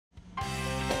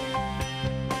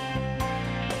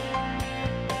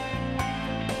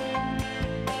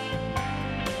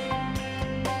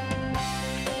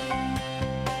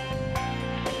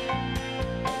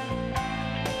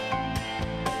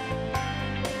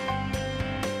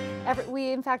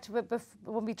We, in fact,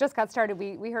 when we just got started,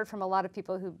 we heard from a lot of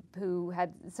people who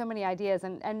had so many ideas,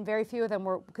 and very few of them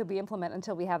could be implemented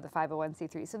until we have the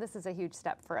 501c3. So this is a huge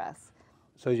step for us.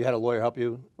 So you had a lawyer help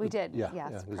you? We did,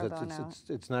 yes, pro bono.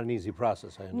 It's not an easy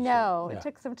process, I understand. No, it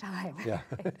took some time. Yeah.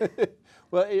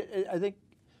 Well, I think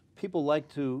people like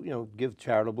to, give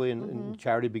charitably, and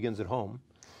charity begins at home.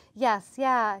 Yes,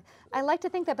 yeah. I like to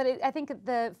think that, but I think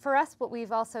for us, what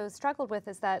we've also struggled with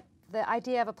is that the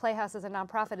idea of a playhouse as a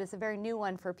nonprofit is a very new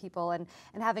one for people, and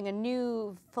having a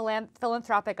new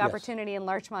philanthropic opportunity in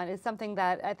Larchmont is something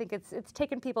that I think it's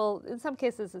taken people, in some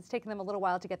cases, it's taken them a little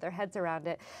while to get their heads around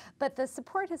it. But the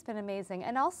support has been amazing.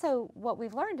 And also what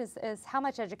we've learned is how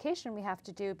much education we have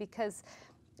to do, because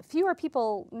fewer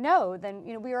people know than,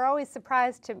 we were always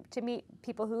surprised to meet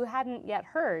people who hadn't yet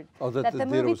heard that the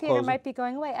movie theater might be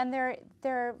going away. And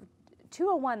they're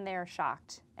 201, they're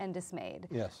shocked and dismayed.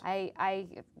 Yes.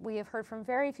 We have heard from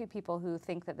very few people who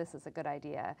think that this is a good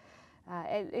idea.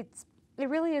 It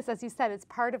really is, as you said, it's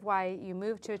part of why you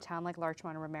move to a town like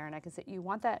Larchmont or Mamaroneck, is that you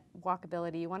want that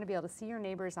walkability, you want to be able to see your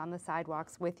neighbors on the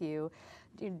sidewalks with you,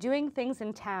 doing things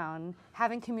in town,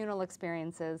 having communal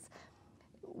experiences.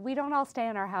 We don't all stay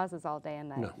in our houses all day and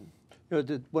night.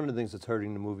 No. One of the things that's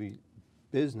hurting the movie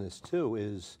business too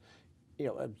is,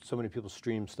 so many people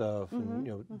stream stuff,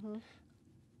 and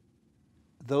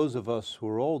those of us who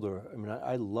are older, I mean,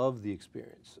 I love the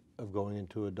experience of going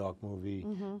into a dark movie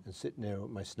and sitting there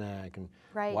with my snack and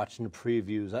watching the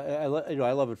previews. I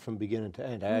love it from beginning to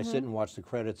end. I sit and watch the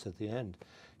credits at the end.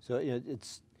 So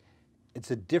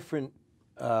it's a different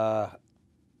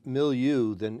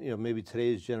milieu than maybe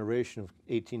today's generation of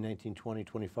 18, 19, 20,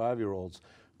 25-year-olds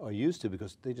are used to,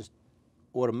 because they just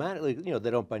automatically,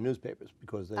 they don't buy newspapers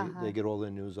because they get all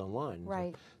their news online.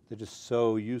 Right. So they're just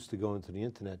so used to going to the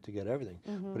internet to get everything.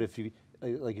 But if you,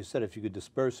 like you said, if you could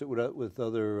disperse it with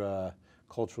other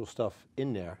cultural stuff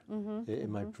in there, it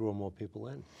might draw more people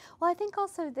in. Well, I think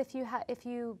also that if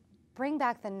you bring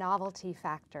back the novelty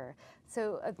factor.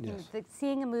 So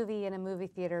seeing a movie in a movie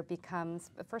theater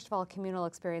becomes, first of all, a communal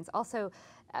experience, also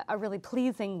a really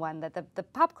pleasing one, that the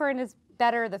popcorn is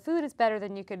better, the food is better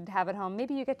than you could have at home.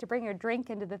 Maybe you get to bring your drink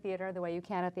into the theater the way you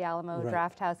can at the Alamo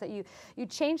Draft House, that you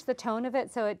change the tone of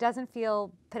it so it doesn't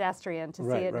feel pedestrian to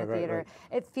see it in the theater.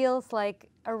 It feels like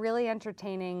a really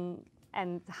entertaining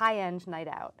and high-end night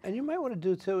out. And you might want to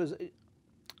do, too, is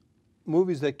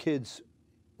movies that kids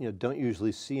don't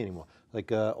usually see anymore,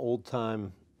 like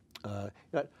old-time.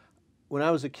 When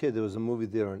I was a kid, there was a movie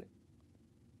theater on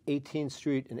 18th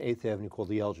Street and 8th Avenue called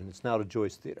the Elgin. It's now the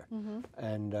Joyce Theater.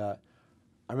 And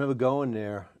I remember going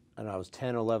there, and I was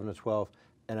 10, 11, or 12,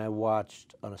 and I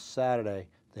watched on a Saturday,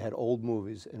 they had old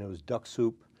movies, and it was Duck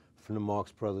Soup from the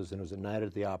Marx Brothers, and it was A Night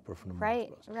at the Opera from the Marx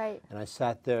Brothers. Right. And I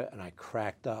sat there, and I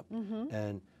cracked up.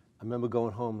 And I remember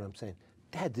going home, and I'm saying,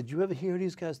 Dad, did you ever hear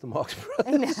these guys, the Marx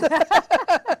Brothers? And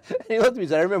he looked at me and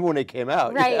said, I remember when they came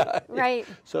out. Right.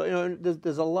 So,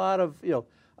 there's a lot of,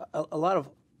 a lot of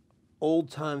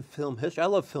old-time film history. I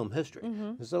love film history.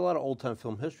 There's a lot of old-time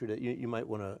film history that you might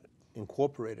want to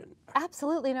incorporate in.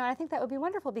 Absolutely. No, I think that would be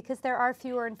wonderful, because there are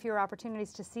fewer and fewer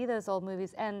opportunities to see those old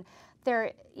movies, and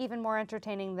they're even more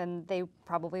entertaining than they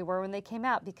probably were when they came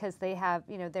out, because they have,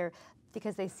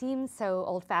 because they seem so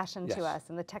old-fashioned to us,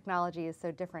 and the technology is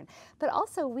so different. But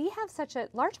also,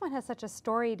 Larchmont has such a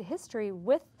storied history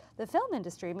with the film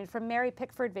industry. I mean, from Mary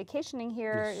Pickford vacationing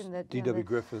here in the D.W.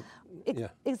 Griffith.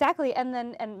 Exactly, and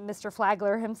Mr.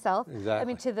 Flagler himself. Exactly. I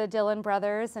mean, to the Dillon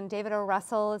brothers, and David O.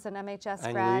 Russell is an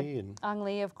MHS grad. Ang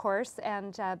Lee, of course,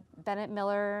 and Bennett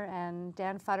Miller and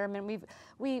Dan Futterman.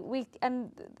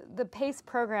 And the PACE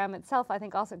program itself, I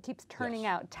think, also keeps turning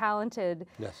out talented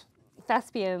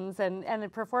thespians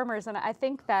and performers. And I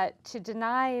think that to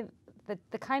deny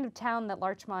the kind of town that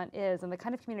Larchmont is, and the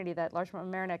kind of community that Larchmont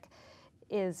Mamaroneck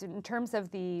is in terms of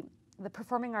the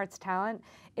performing arts talent,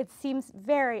 it seems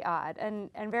very odd and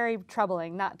very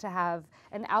troubling not to have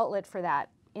an outlet for that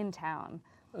in town.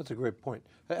 That's a great point.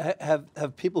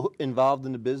 Have people involved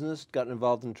in the business gotten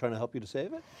involved in trying to help you to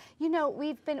save it?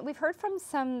 We've heard from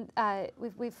some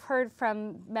we've heard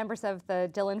from members of the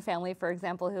Dillon family, for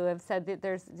example, who have said that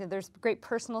there's great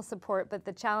personal support, but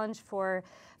the challenge for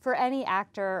any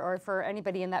actor or for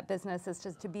anybody in that business is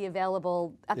just to be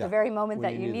available at the very moment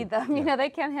that you need them. They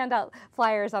can't hand out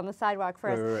flyers on the sidewalk for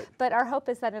us. Right. But our hope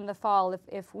is that in the fall,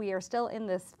 if we are still in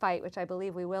this fight, which I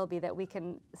believe we will be, that we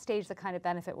can stage the kind of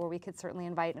benefit where we could certainly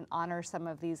invite and honor some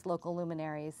of these local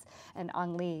luminaries, and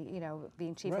Ang Lee,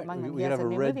 being chief among them. He has a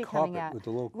new movie coming out.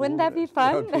 Wouldn't that be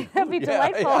fun? That'd be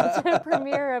delightful to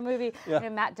premiere a movie.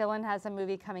 Matt Dillon has a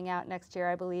movie coming out next year,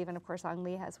 I believe, and of course Ang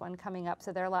Lee has one coming up.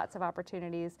 So there are lots of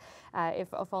opportunities movies.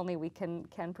 If only we can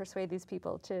persuade these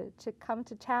people to come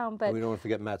to town. But we don't want to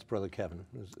forget Matt's brother Kevin.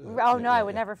 Oh no, I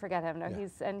would never forget him. No,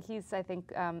 he's I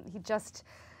think he just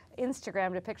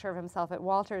Instagrammed a picture of himself at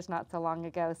Walters not so long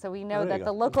ago, so we know that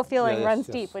the local feeling runs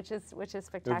deep, which is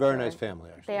spectacular. They're a very nice family,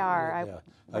 actually. They are.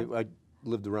 I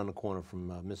lived around the corner from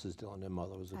Mrs. Dillon. Their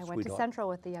mother was a sweetheart. I went to Central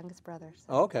with the youngest brother. So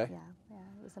oh, okay. Yeah,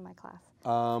 it was in my class.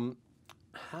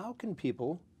 How can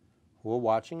people who are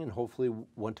watching and hopefully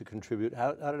want to contribute,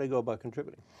 how do they go about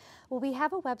contributing? Well, we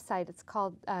have a website. It's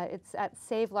called, it's at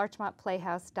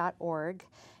savelarchmontplayhouse.org.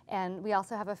 And we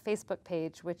also have a Facebook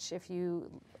page, which if you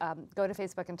go to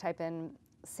Facebook and type in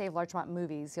Save Larchmont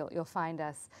Movies, you'll find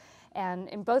us. And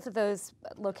in both of those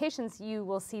locations, you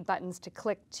will see buttons to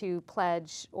click to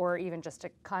pledge or even just to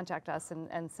contact us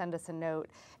and send us a note.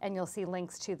 And you'll see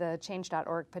links to the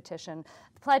change.org petition.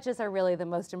 The pledges are really the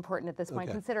most important at this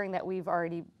point, considering that we've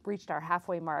already reached our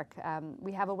halfway mark.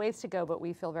 We have a ways to go, but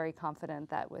we feel very confident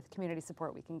that with community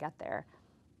support, we can get there.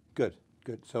 Good,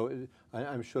 good. So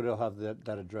I'm sure they'll have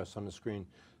that address on the screen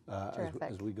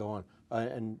as we go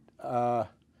on.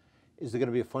 Is there going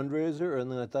to be a fundraiser or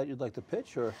anything like that you'd like to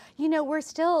pitch? Or? You know, we're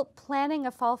still planning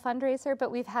a fall fundraiser, but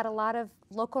we've had a lot of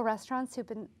local restaurants who've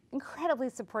been incredibly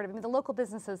supportive. I mean, the local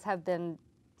businesses have been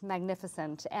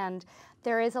magnificent, and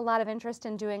there is a lot of interest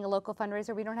in doing a local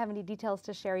fundraiser. We don't have any details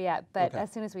to share yet, but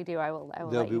as soon as we do, I will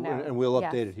let you know. And we'll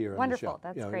update it here on the show. Wonderful,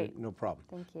 that's great. No problem.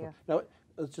 Thank you. Now,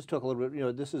 let's just talk a little bit, you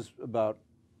know, this is about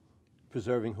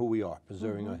preserving who we are,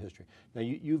 preserving our history. Now,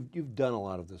 you've done a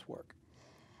lot of this work.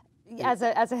 As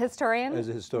a historian? As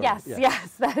a historian,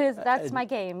 yes, that's my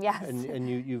game, yes. And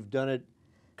you've done it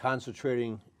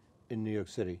concentrating in New York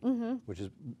City, which is,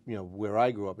 you know, where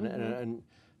I grew up, and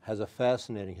has a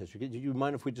fascinating history. Do you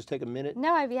mind if we just take a minute?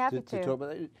 No, I'd be happy to. Talk about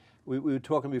that? We were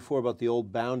talking before about the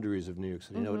old boundaries of New York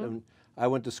City. You know, I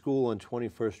went to school on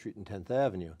 21st Street and 10th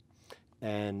Avenue,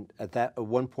 and at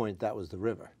one point that was the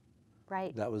river.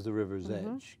 Right. That was the river's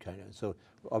edge, kind of. So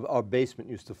our basement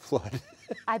used to flood.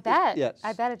 I bet. Yes.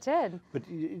 I bet it did. But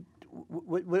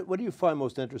what do you find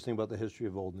most interesting about the history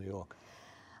of Old New York?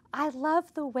 I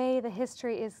love the way the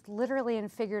history is literally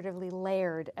and figuratively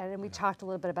layered. And we talked a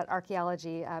little bit about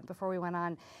archaeology before we went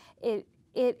on.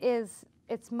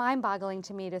 It's mind-boggling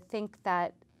to me to think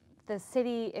that the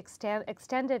city it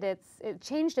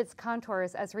changed its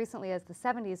contours as recently as the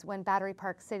 70s when Battery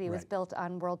Park City was built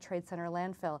on World Trade Center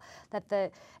landfill.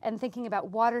 And thinking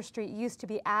about Water Street used to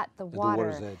be at the water.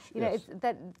 Water's edge, you know,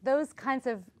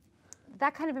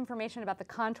 that kind of information about the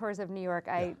contours of New York,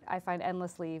 I find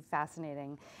endlessly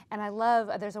fascinating. And I love,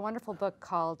 there's a wonderful book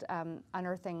called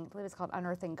Unearthing, I believe it's called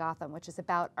Unearthing Gotham, which is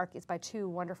about, it's by two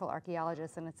wonderful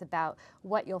archaeologists, and it's about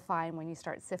what you'll find when you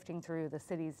start sifting through the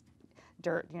city's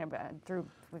dirt, you know, through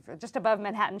just above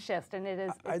Manhattan Schist, and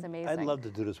it's amazing. I'd love to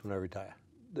do this when I retire,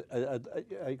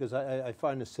 because I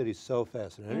find the city so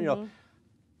fascinating. You know,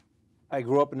 I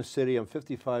grew up in the city. I'm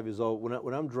 55 years old.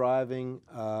 When I'm driving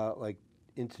like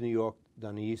into New York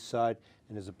down the east side,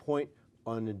 and there's a point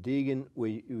on the Deegan where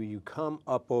you come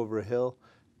up over a hill,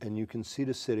 and you can see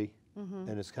the city.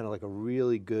 And it's kind of like a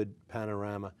really good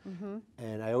panorama.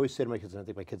 And I always say to my kids, and I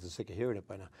think my kids are sick of hearing it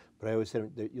by now, but I always say to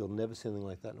them, you'll never see anything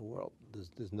like that in the world.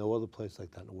 There's no other place like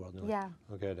that in the world. Like,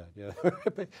 okay, Dad, yeah.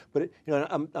 But you know,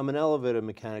 I'm an elevator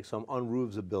mechanic, so I'm on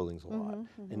roofs of buildings a lot.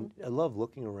 And I love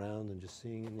looking around and just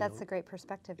seeing. That's a great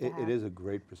perspective to have. It is a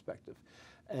great perspective.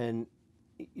 And,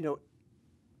 you know,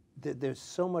 there's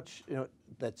so much, you know,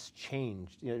 that's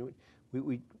changed. You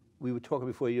know, we were talking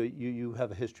before, you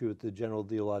have a history with the General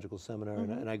Theological Seminary,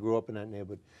 and I grew up in that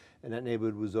neighborhood. And that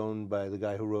neighborhood was owned by the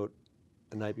guy who wrote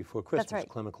A Night Before Christmas, That's right.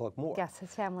 Clement Clark Moore. Yes,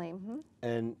 his family.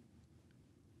 And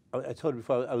I told you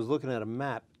before, I was looking at a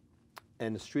map,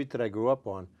 and the street that I grew up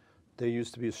on, there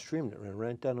used to be a stream that ran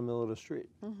right down the middle of the street.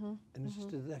 And it's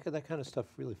just, that kind of stuff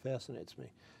really fascinates me.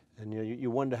 And you know, you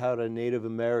wonder how the Native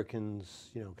Americans,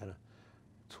 you know, kind of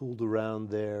tooled around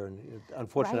there, and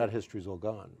unfortunately that history's all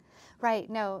gone. Right.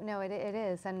 No, it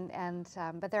is,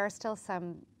 but there are still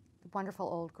some wonderful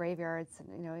old graveyards,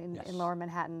 you know, in Lower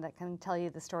Manhattan that can tell you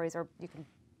the stories, or you can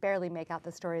barely make out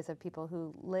the stories of people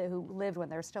who lived when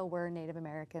there still were Native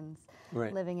Americans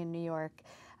living in New York.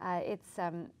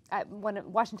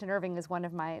 Washington Irving is one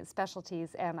of my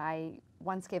specialties, and I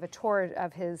once gave a tour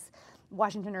of his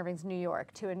Washington Irving's New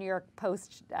York to a New York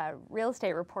Post real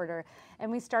estate reporter, and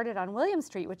we started on William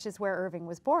Street, which is where Irving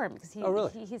was born, because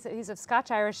he's of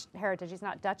Scotch-Irish heritage. He's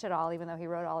not Dutch at all, even though he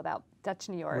wrote all about Dutch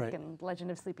New York and Legend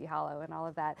of Sleepy Hollow and all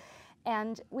of that.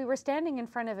 And we were standing in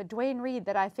front of a Duane Reade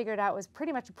that I figured out was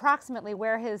pretty much approximately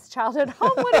where his childhood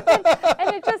home would have been,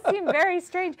 and it just seemed very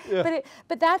strange.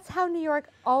 But that's how New York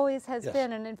always has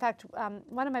been. And in fact,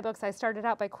 one of my books, I started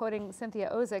out by quoting Cynthia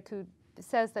Ozick, who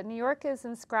says that New York is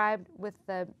inscribed with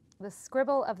the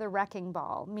scribble of the wrecking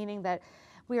ball, meaning that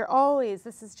we are always,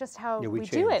 this is just how we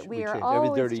do it. We are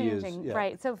always changing.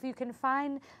 Right. So if you can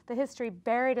find the history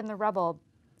buried in the rubble,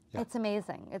 it's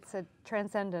amazing. It's a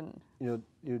transcendent. You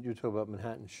know, you talk about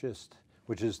Manhattan schist,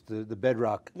 which is the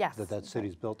bedrock that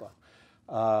city's built on.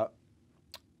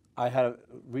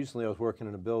 Recently I was working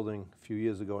in a building a few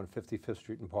years ago on 55th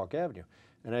Street and Park Avenue.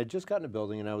 And I had just gotten a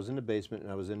building, and I was in the basement,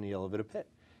 and I was in the elevator pit.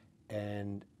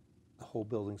 And the whole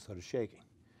building started shaking.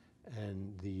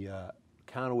 And the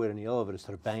counterweight in the elevator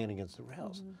started banging against the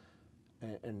rails.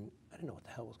 And I didn't know what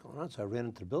the hell was going on, so I ran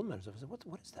into the building manager. I said,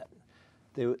 what is that?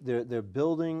 They're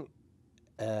building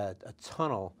a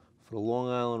tunnel for the Long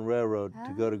Island Railroad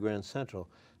to go to Grand Central,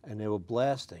 and they were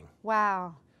blasting.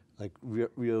 Wow. Like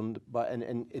real,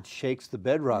 and it shakes the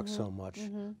bedrock so much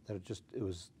that it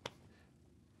was.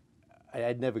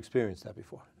 I'd never experienced that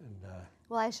before. And,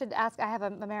 well, I should ask. I have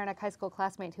a Mamaroneck High School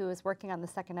classmate who is working on the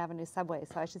 2nd Avenue subway,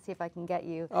 so I should see if I can get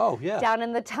you down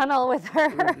in the tunnel with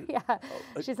her.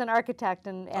 She's an architect,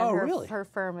 and her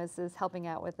firm is helping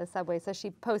out with the subway. So she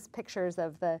posts pictures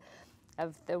of the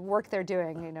work they're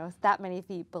doing. You know, that many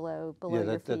feet below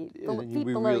your feet,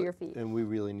 below your feet. And we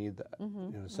really need that.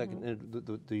 You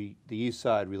know, the East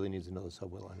Side really needs another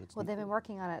subway line. Well, they've been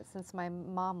working on it since my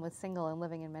mom was single and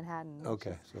living in Manhattan.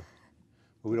 Okay, so.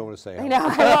 Well, we don't want to say. I know.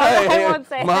 I won't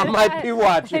say. Mom might be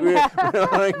watching. We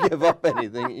don't want to give up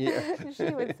anything. She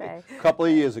would say. A couple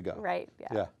of years ago. Right.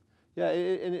 Yeah.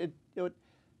 And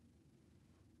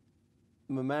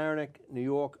Mamaroneck, New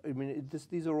York. I mean,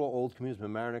 these are all old communities.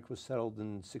 Mamaroneck was settled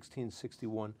in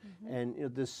 1661, and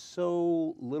there's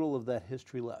so little of that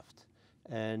history left.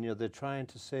 And they're trying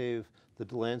to save the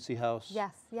Delancey House.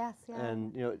 Yes.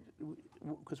 And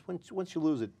because once you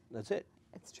lose it, that's it.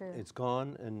 It's true. It's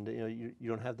gone, and you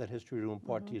don't have that history to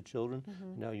impart to your children.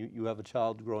 Now you have a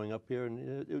child growing up here,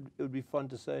 and it would be fun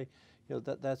to say,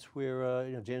 that's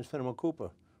where James Fenimore Cooper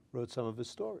wrote some of his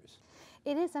stories.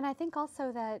 It is, and I think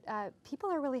also that people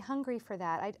are really hungry for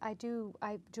that. I do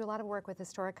a lot of work with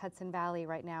Historic Hudson Valley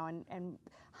right now, and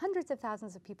hundreds of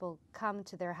thousands of people come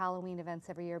to their Halloween events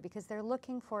every year because they're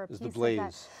looking for a piece of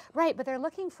that. Right, but they're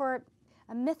looking for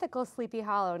a mythical Sleepy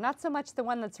Hollow, not so much the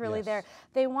one that's really there.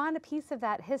 They want a piece of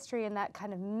that history and that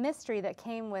kind of mystery that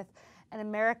came with an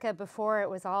America before it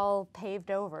was all paved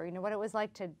over. You know, what it was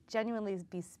like to genuinely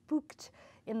be spooked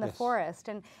in the forest.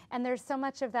 And there's so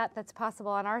much of that that's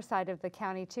possible on our side of the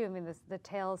county, too. I mean, the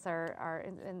tales are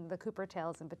in the Cooper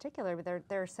tales in particular, but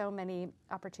there are so many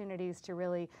opportunities to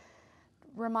really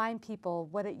remind people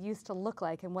what it used to look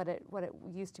like and what it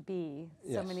used to be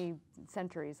so many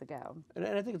centuries ago. And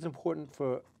I think it's important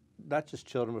for not just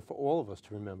children, but for all of us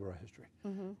to remember our history.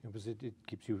 Because it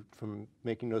keeps you from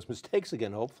making those mistakes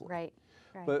again, hopefully. Right.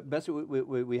 But Betsy,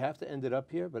 we have to end it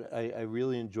up here, but I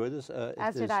really enjoyed this.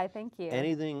 As did I, thank you.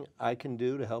 Anything I can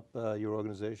do to help your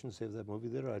organization save that movie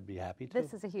theater, I'd be happy to.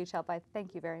 This is a huge help. I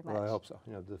thank you very much. Well, I hope so.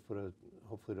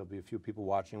 Hopefully there'll be a few people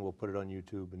watching. We'll put it on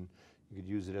YouTube, and you could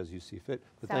use it as you see fit.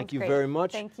 But thank you very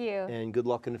much. Thank you. And good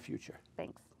luck in the future.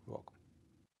 Thanks. You're welcome.